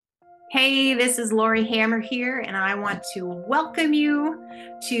Hey, this is Lori Hammer here, and I want to welcome you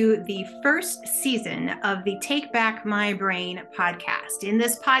to the first season of the Take Back My Brain podcast. In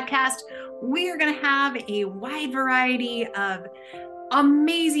this podcast, we are going to have a wide variety of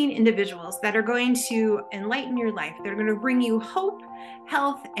amazing individuals that are going to enlighten your life. They're going to bring you hope,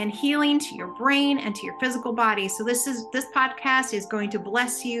 health, and healing to your brain and to your physical body. So this podcast is going to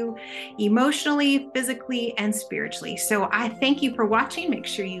bless you emotionally, physically, and spiritually. So I thank you for watching. Make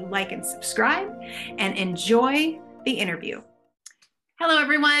sure you like and subscribe and enjoy the interview. Hello,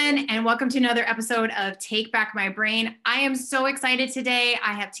 everyone, and welcome to another episode of Take Back My Brain. I am so excited today.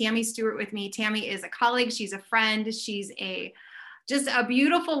 I have Tammy Stewart with me. Tammy is a colleague. She's a friend. She's just a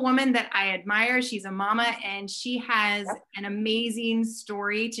beautiful woman that I admire. She's a mama, and she has an amazing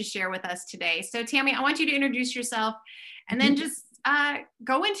story to share with us today. So Tammy, I want you to introduce yourself and then just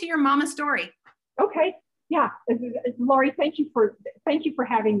go into your mama story. Okay. Yeah. Lori, thank you for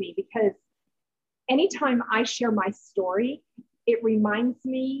having me, because anytime I share my story, it reminds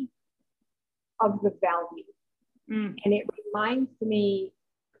me of the value. And it reminds me,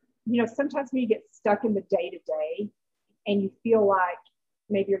 sometimes when you get stuck in the day-to-day, and you feel like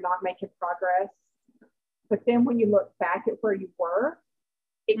maybe you're not making progress, but then when you look back at where you were,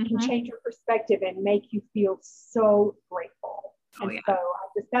 it can change your perspective and make you feel so grateful. So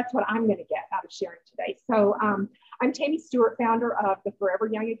that's what I'm going to get out of sharing today. So I'm Tammy Stewart, founder of the Forever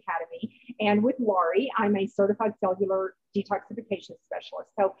Young Academy. And with Lori, I'm a certified cellular detoxification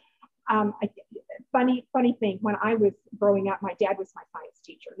specialist. So funny thing, when I was growing up, my dad was my science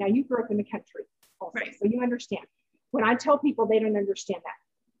teacher. Now, you grew up in the country also, right? So you understand. When I tell people, they don't understand that.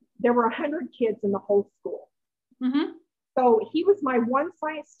 There were 100 kids in the whole school. So he was my one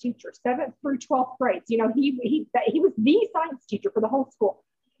science teacher, 7th through 12th grades. He was the science teacher for the whole school.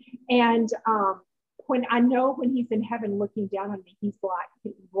 And when he's in heaven looking down on me, he's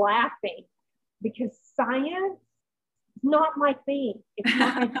laughing, because science is not my thing. It's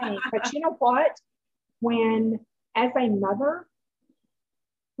not my thing. But you know what? As a mother,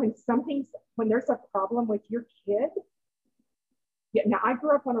 when there's a problem with your kid, now I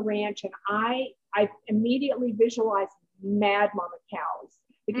grew up on a ranch, and I immediately visualized mad mama cows,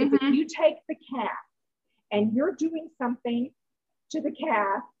 because if you take the calf and you're doing something to the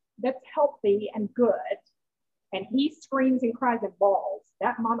calf that's healthy and good, and he screams and cries and bawls,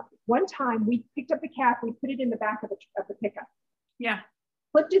 that mama, one time we picked up the calf, we put it in the back of the pickup. Yeah.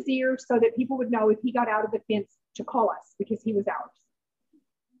 Flipped his ears so that people would know if he got out of the fence to call us, because he was ours.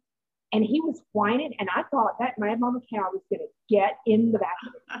 And he was whining, and I thought that mad mama cow was going to get in the back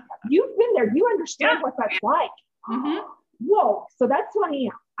of the pickup. You've been there. You understand what that's like. Whoa. So that's who I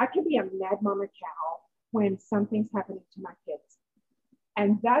am. I can be a mad mama cow when something's happening to my kids.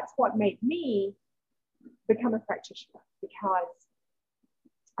 And that's what made me become a practitioner, because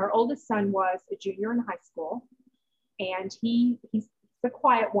our oldest son was a junior in high school, and he's the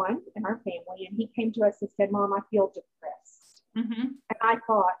quiet one in our family. And he came to us and said, "Mom, I feel depressed." And I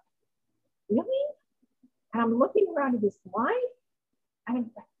thought, really? And I'm looking around at his life, and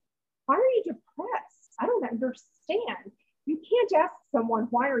I'm like, why are you depressed? I don't understand. You can't ask someone,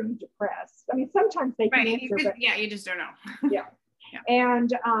 why are you depressed? I mean, sometimes they can answer, but you just don't know. Yeah.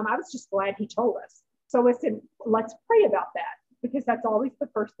 And I was just glad he told us. So I said, let's pray about that, because that's always the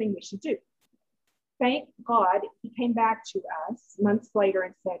first thing we should do. Thank God he came back to us months later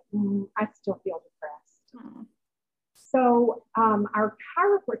and said, I still feel depressed. So our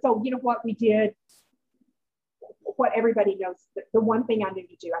chiropractor, so you know what we did, what everybody knows, the one thing I knew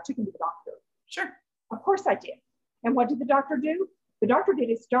to do, I took him to the doctor. Sure. Of course I did. And what did the doctor do? The doctor did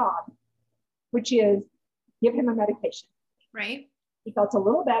his job, which is give him a medication. Right. He felt a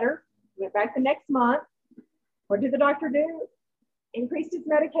little better, went back the next month. What did the doctor do? Increased his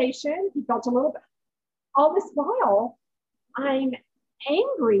medication. He felt a little better. All this while, I'm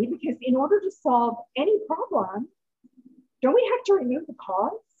angry, because in order to solve any problem, don't we have to remove the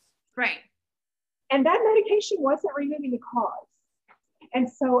cause? Right. And that medication wasn't removing the cause. And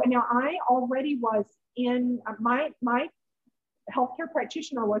so now I already was in my healthcare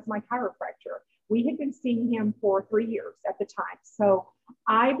practitioner was my chiropractor. We had been seeing him for 3 years at the time. So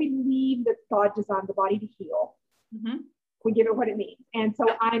I believe that God designed the body to heal. We give it what it needs. And so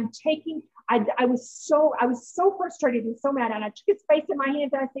I was so frustrated and so mad. And I took his face in my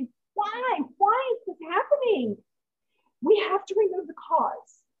hands, and I said, why is this happening? We have to remove the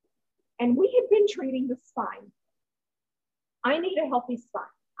cause. And we had been treating the spine. I need a healthy spine.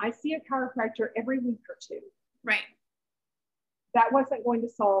 I see a chiropractor every week or two. Right. That wasn't going to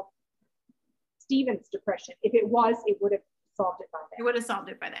solve Stephen's depression. If it was, it would have solved it by then. It would have solved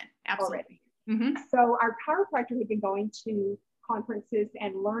it by then. Absolutely. So our chiropractor had been going to conferences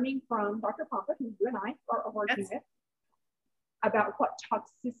and learning from Dr. Pompa, who you and I are working with, about what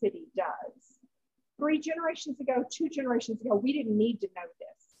toxicity does. 3 generations ago, 2 generations ago, we didn't need to know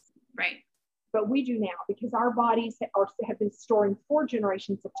this. Right. But we do now, because our bodies have been storing 4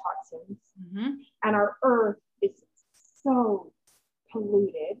 generations of toxins, and our earth is so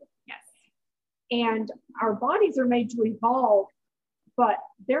polluted. Yes. And our bodies are made to evolve, but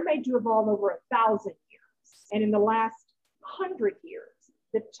they're made to evolve over 1,000 years. And in the last 100 years,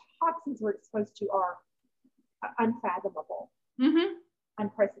 the toxins we're exposed to are unfathomable,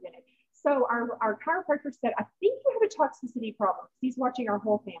 unprecedented. So our chiropractor said, I think you have a toxicity problem. He's watching our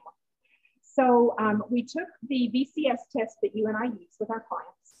whole family. So we took the VCS test that you and I use with our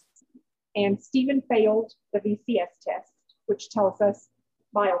clients, and Stephen failed the VCS test, which tells us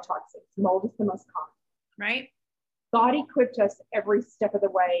biotoxins. Mold is the most common. Right. God equipped us every step of the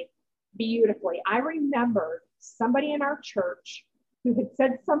way beautifully. I remembered somebody in our church who had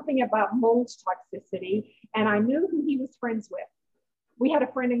said something about mold toxicity, and I knew who he was friends with. We had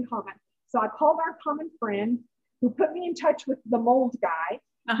a friend in common. So I called our common friend, who put me in touch with the mold guy,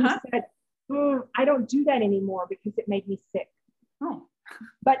 who said, I don't do that anymore because it made me sick. Oh.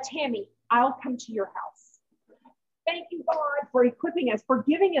 But Tammy, I'll come to your house. Thank you, God, for equipping us, for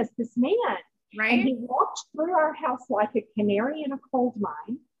giving us this man. Right. And he walked through our house like a canary in a coal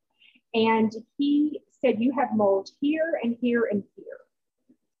mine. And he said, you have mold here and here and here.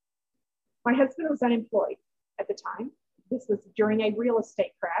 My husband was unemployed at the time. This was during a real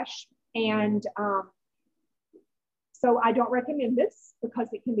estate crash. And so I don't recommend this because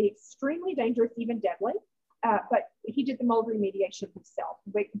it can be extremely dangerous, even deadly. But he did the mold remediation himself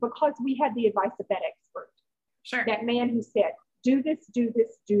because we had the advice of that expert. Sure. That man who said, do this, do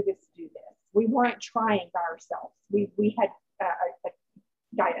this, do this, do this. We weren't trying by ourselves. We had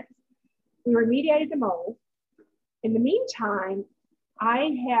guidance. We remediated the mold. In the meantime,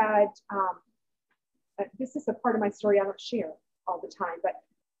 I had, this is a part of my story I don't share all the time, but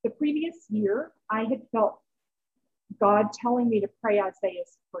the previous year, I had felt God telling me to pray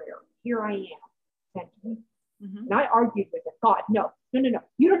Isaiah's prayer. Here I am. And I argued with him. God, no.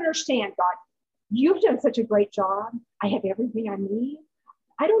 You don't understand, God. You've done such a great job. I have everything I need.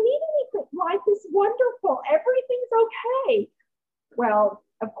 I don't need anything. Life is wonderful. Everything's okay. Well,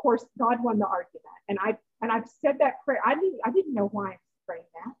 of course, God won the argument. And I've said that prayer. I didn't know why I was praying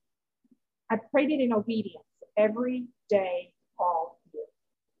that. I prayed it in obedience every day, all year.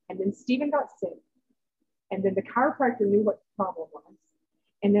 And then Stephen got sick. And then the chiropractor knew what the problem was.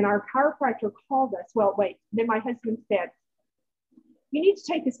 And then our chiropractor called us. Well, wait. Then my husband said, you need to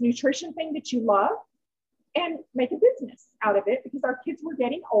take this nutrition thing that you love and make a business out of it, because our kids were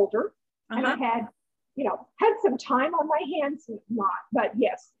getting older. And I had, had some time on my hands, but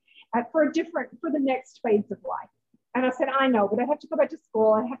yes, for the next phase of life. And I said, I know, but I have to go back to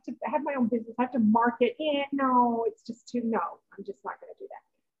school. I have to have my own business. I have to market. No, it's just I'm just not going to do that.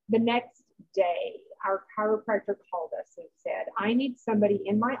 The next day, our chiropractor called us and said, I need somebody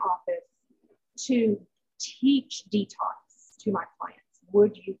in my office to teach detox to my clients.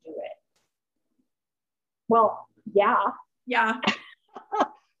 Would you do it? Well, yeah.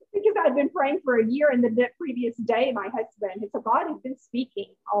 Because I'd been praying for a year, and the previous day, my husband, so God had been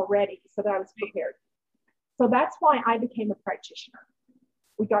speaking already, so that I was prepared. So that's why I became a practitioner.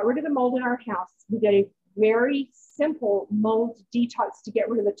 We got rid of the mold in our house. We did a very simple mold detox to get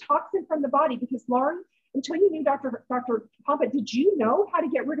rid of the toxin from the body, because Laurie, until you knew Dr. Pompa, did you know how to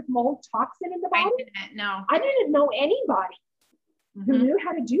get rid of mold toxin in the body? I didn't know. I didn't know anybody who knew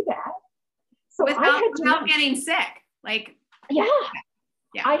how to do that. So without getting sick. Yeah.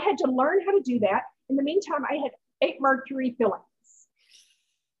 I had to learn how to do that. In the meantime, I had 8 mercury fillings,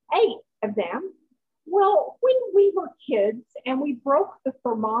 8 of them. Well, when we were kids and we broke the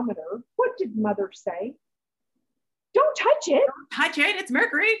thermometer, what did mother say? Don't touch it. Don't touch it. It's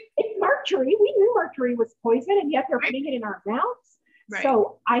mercury. It's mercury. We knew mercury was poison, and yet they're putting it in our mouths. Right.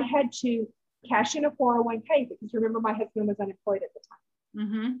 So I had to cash in a 401k, because remember, my husband was unemployed at the time.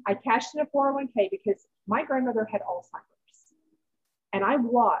 I cashed in a 401k because my grandmother had Alzheimer's, and I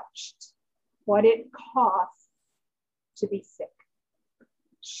watched what it cost to be sick.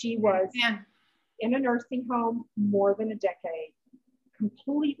 She was in a nursing home more than a decade,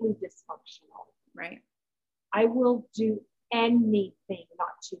 completely dysfunctional. Right. I will do anything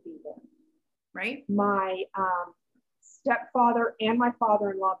not to be there. Right. My stepfather and my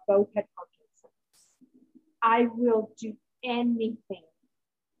father-in-law both had Parkinson's. I will do anything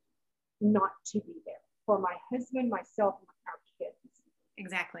not to be there for my husband, myself, and our kids.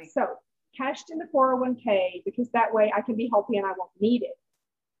 Exactly. So cashed in the 401k, because that way I can be healthy and I won't need it.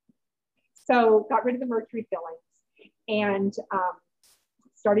 So got rid of the mercury fillings. and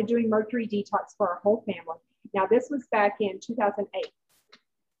started doing mercury detox for our whole family. Now, this was back in 2008.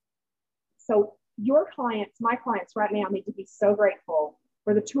 So your clients, my clients right now need to be so grateful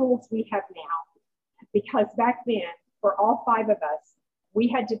for the tools we have now, because back then, for all 5 of us, we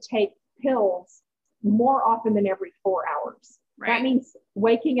had to take pills more often than every 4 hours. Right. That means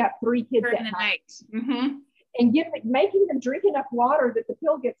waking up 3 kids at night. Mm-hmm. And making them drink enough water that the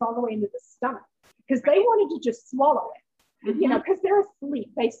pill gets all the way into the stomach, because they wanted to just swallow it, mm-hmm. Because they're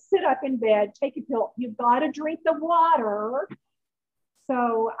asleep. They sit up in bed, take a pill. You've got to drink the water.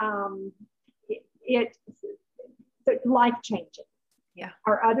 So it's life-changing. Yeah.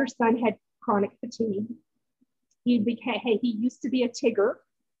 Our other son had chronic fatigue. He used to be a Tigger,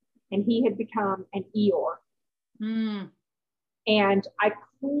 and he had become an Eeyore. Mm. And I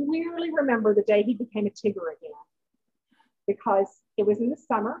clearly remember the day he became a Tigger again, because it was in the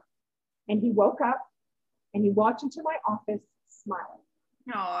summer, and he woke up and he walked into my office smiling.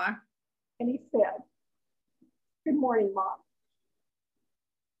 Aww. And he said, "Good morning, Mom."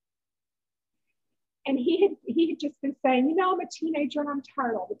 And he had just been saying, I'm a teenager and I'm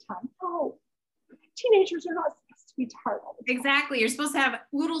tired all the time. No, teenagers are not supposed to be tired all the time. Exactly. You're supposed to have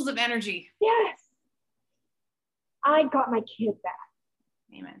oodles of energy. Yes. I got my kid back.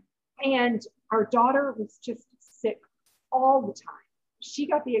 Amen. And our daughter was just sick all the time. She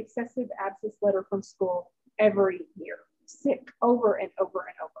got the excessive abscess letter from school every year, sick over and over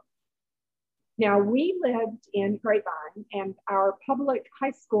and over. Now, we lived in Grapevine, and our public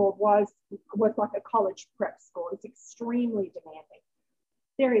high school was like a college prep school. It's extremely demanding.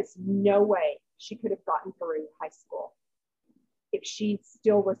 There is no way she could have gotten through high school if she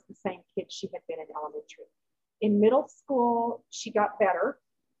still was the same kid she had been in elementary. In middle school, she got better.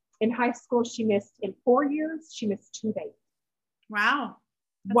 In high school, in 4 years, she missed 2 days. Wow.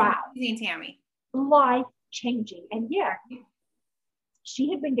 That's wow. Amazing, Tammy. Life changing. And yeah,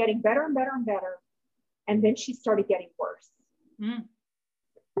 she had been getting better and better and better. And then she started getting worse. Mm.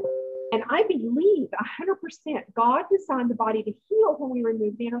 And I believe 100% God designed the body to heal when we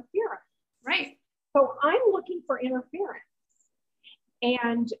remove the interference. Right. So I'm looking for interference.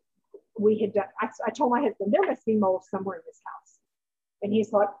 And I told my husband, there must be mold somewhere in this house. And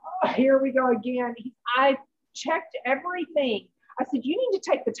he's like, oh, here we go again. I checked everything. I said, you need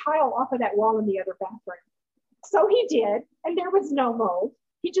to take the tile off of that wall in the other bathroom. So he did, and there was no mold.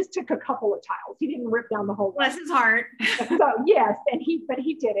 He just took a couple of tiles. He didn't rip down the whole wall. Bless his heart. So yes, but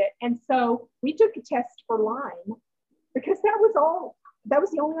he did it. And so we took a test for Lyme, because that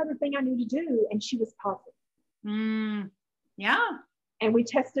was the only other thing I knew to do. And she was positive. Yeah. And we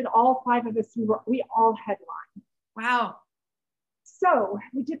tested all 5 of us. We all had Lyme. Wow. So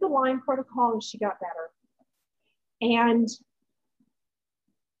we did the Lyme protocol, and she got better. And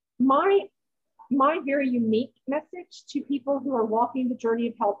my very unique message to people who are walking the journey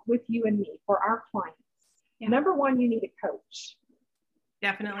of health with you and me, for our clients. Yeah. Number 1, you need a coach.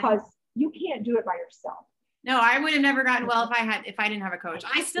 Definitely. Because you can't do it by yourself. No, I would have never gotten well if I didn't have a coach.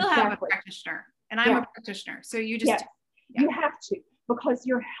 I still have a practitioner, and I'm a practitioner. So you just, you have to, because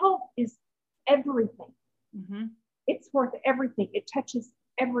your health is everything. Mm-hmm. It's worth everything. It touches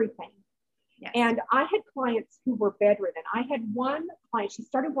everything. Yes. And I had clients who were bedridden. I had one client, she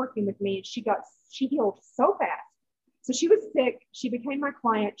started working with me, and she healed so fast. So she was sick. She became my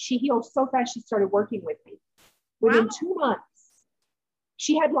client. She healed so fast. She started working with me. Within 2 months,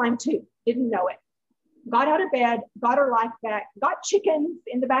 she had Lyme too. Didn't know it. Got out of bed, got her life back, got chickens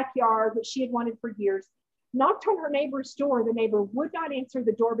in the backyard, which she had wanted for years, knocked on her neighbor's door. The neighbor would not answer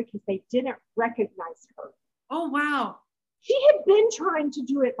the door because they didn't recognize her. Oh, wow. She had been trying to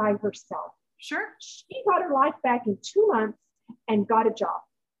do it by herself. Sure. She got her life back in 2 months and got a job.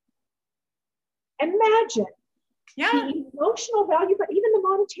 Imagine the emotional value, but even the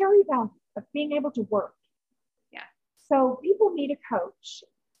monetary value of being able to work. Yeah. So people need a coach.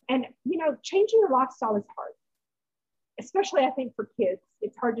 And, changing your lifestyle is hard, especially I think for kids.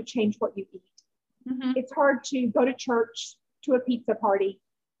 It's hard to change what you eat. Mm-hmm. It's hard to go to church, to a pizza party,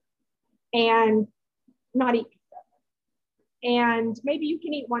 and not eat pizza. And maybe you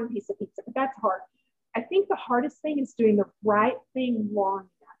can eat one piece of pizza, but that's hard. I think the hardest thing is doing the right thing long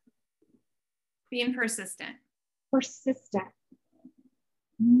enough. Being persistent. Persistent.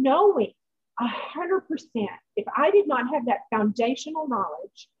 Knowing 100%, if I did not have that foundational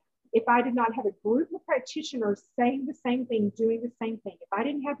knowledge, if I did not have a group of practitioners saying the same thing, doing the same thing, if I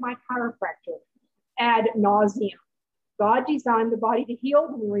didn't have my chiropractor ad nauseum, God designed the body to heal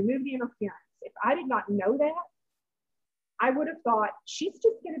when we remove the interference. If I did not know that, I would have thought, she's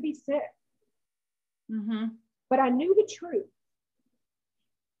just going to be sick. Mm-hmm. But I knew the truth.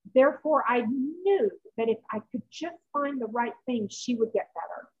 Therefore, I knew that if I could just find the right thing, she would get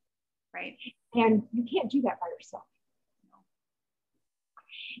better. Right. And you can't do that by yourself.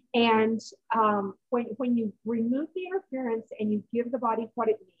 And when you remove the interference and you give the body what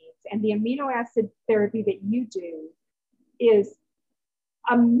it needs, and the amino acid therapy that you do is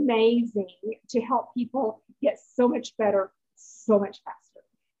amazing to help people get so much better, so much faster.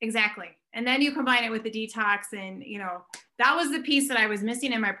 Exactly. And then you combine it with the detox, and, you know, that was the piece that I was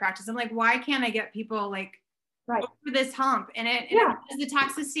missing in my practice. I'm like, why can't I get people like over this hump? And it is the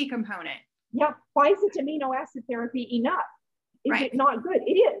toxicity component. Yeah. Why isn't amino acid therapy enough? Is it not good?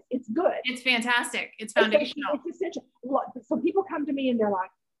 It is. It's good. It's fantastic. It's foundational. It's essential. So people come to me and they're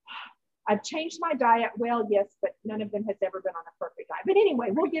like, I've changed my diet. Well, yes, but none of them has ever been on a perfect diet. But anyway,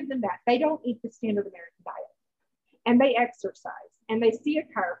 we'll give them that. They don't eat the standard American diet. And they exercise, and they see a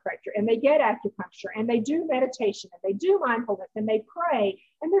chiropractor, and they get acupuncture, and they do meditation, and they do mindfulness, and they pray,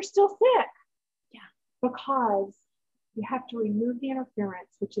 and they're still sick. Yeah. Because you have to remove the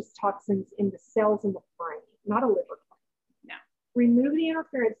interference, which is toxins in the cells in the brain, not a liver cleanse. No. Remove the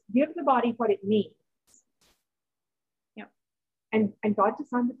interference, give the body what it needs. Yep. And God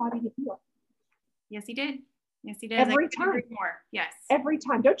designed the body to heal. Yes, he did. Yes, he did. Every time. More. Yes. Every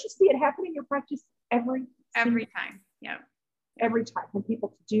time. Don't you see it happen in your practice every time? Yeah. Every time, when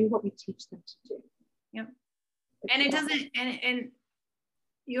people do what we teach them to do. Yep. And it doesn't, and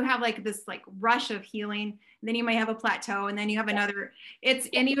you have like this like rush of healing, and then you might have a plateau, and then you have another,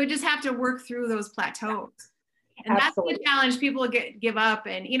 and you would just have to work through those plateaus. And Absolutely. That's the challenge. People give up.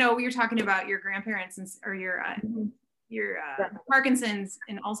 And, you know, you're talking about your grandparents or your Parkinson's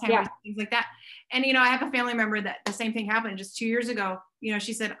and Alzheimer's, things like that. And, you know, I have a family member that the same thing happened just 2 years ago. You know,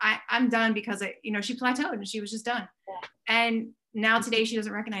 she said, I'm done, because she plateaued and she was just done. Yeah. And now today she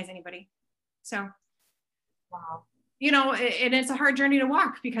doesn't recognize anybody. So, wow. You know, and it's a hard journey to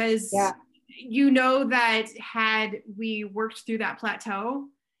walk, because you know that had we worked through that plateau,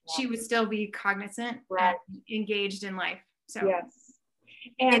 she would still be cognizant and engaged in life. So yes.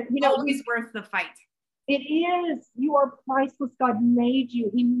 And it's always worth the fight. It is. You are priceless. God made you.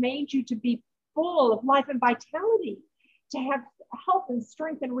 He made you to be full of life and vitality, to have health and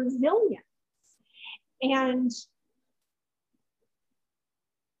strength and resilience. And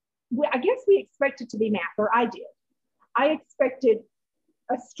I guess we expected to be math, or I did. I expected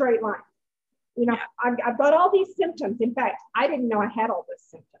a straight line. You know, I've got all these symptoms. In fact, I didn't know I had all those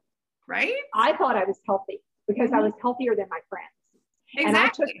symptoms. Right? I thought I was healthy because I was healthier than my friends.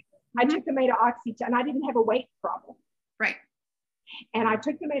 Exactly. And I took the Meta-Oxy test, and I didn't have a weight problem. Right. And I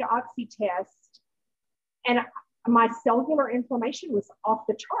took the Meta-Oxy test, and my cellular inflammation was off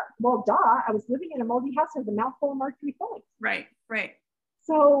the chart. Well, I was living in a moldy house with a mouthful of mercury fillings. Right. Right.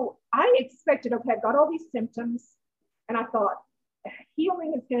 So I expected, okay, I've got all these symptoms, and I thought,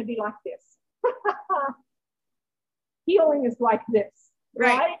 healing is going to be like this. Healing is like this,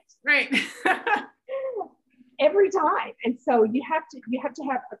 right? Right. Every time. And so you have to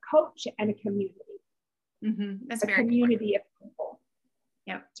have a coach and a community. Mm-hmm. That's a very community of people.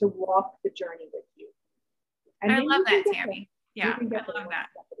 Yep. To walk the journey with you. And I love that, Tammy. Yeah, I love that.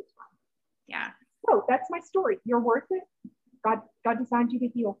 Yeah. So that's my story. You're worth it. God designed you to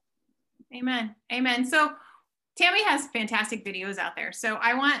heal. Amen. Amen. So Tammy has fantastic videos out there. So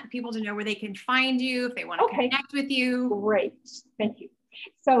I want people to know where they can find you if they want to connect with you. Great. Thank you.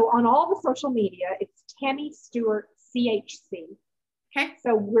 So on all the social media, it's Tammy Stewart CHC. Okay.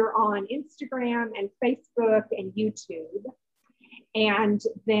 So we're on Instagram and Facebook and YouTube. And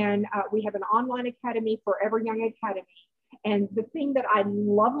then we have an online academy, Forever Young Academy. And the thing that I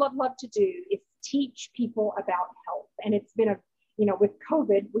love to do is teach people about health. And it's been with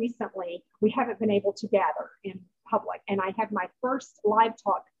COVID recently, we haven't been able to gather in public. And I have my first live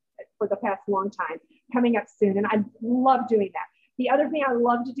talk for the past long time coming up soon. And I love doing that. The other thing I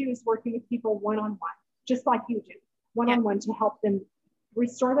love to do is working with people one-on-one, just like you do, one-on-one to help them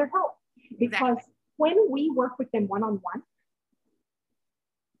restore their health. Because when we work with them one-on-one,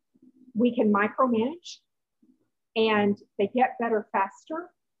 we can micromanage, and they get better faster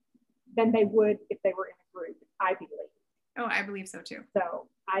than they would if they were in a group, I believe. Oh, I believe so too. So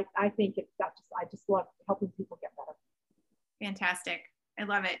I think I just love helping people get better. Fantastic. I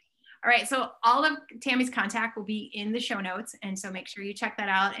love it. All right. So all of Tammy's contact will be in the show notes. And so make sure you check that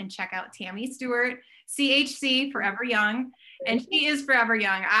out, and check out Tammy Stewart, CHC, Forever Young. And she is forever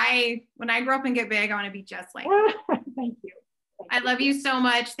young. When I grow up and get big, I want to be just like her. Thank you. I love you so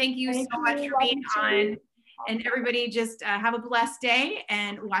much. Thank you so much for being on. And everybody just have a blessed day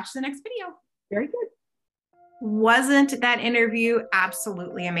and watch the next video. Very good. Wasn't that interview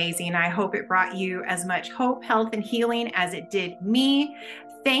absolutely amazing? I hope it brought you as much hope, health, and healing as it did me.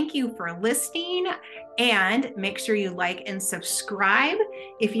 Thank you for listening, and make sure you like and subscribe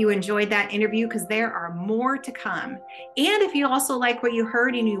if you enjoyed that interview, because there are more to come. And if you also like what you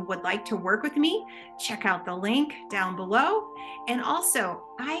heard and you would like to work with me, check out the link down below. And also,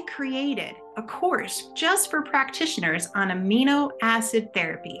 I created a course just for practitioners on amino acid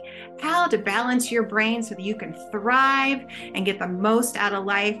therapy, how to balance your brain so that you can thrive and get the most out of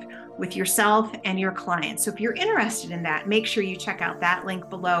life with yourself and your clients. So if you're interested in that, make sure you check out that link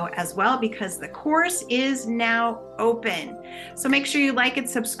below as well, because the course is now open. So make sure you like and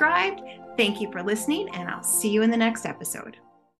subscribe. Thank you for listening, and I'll see you in the next episode.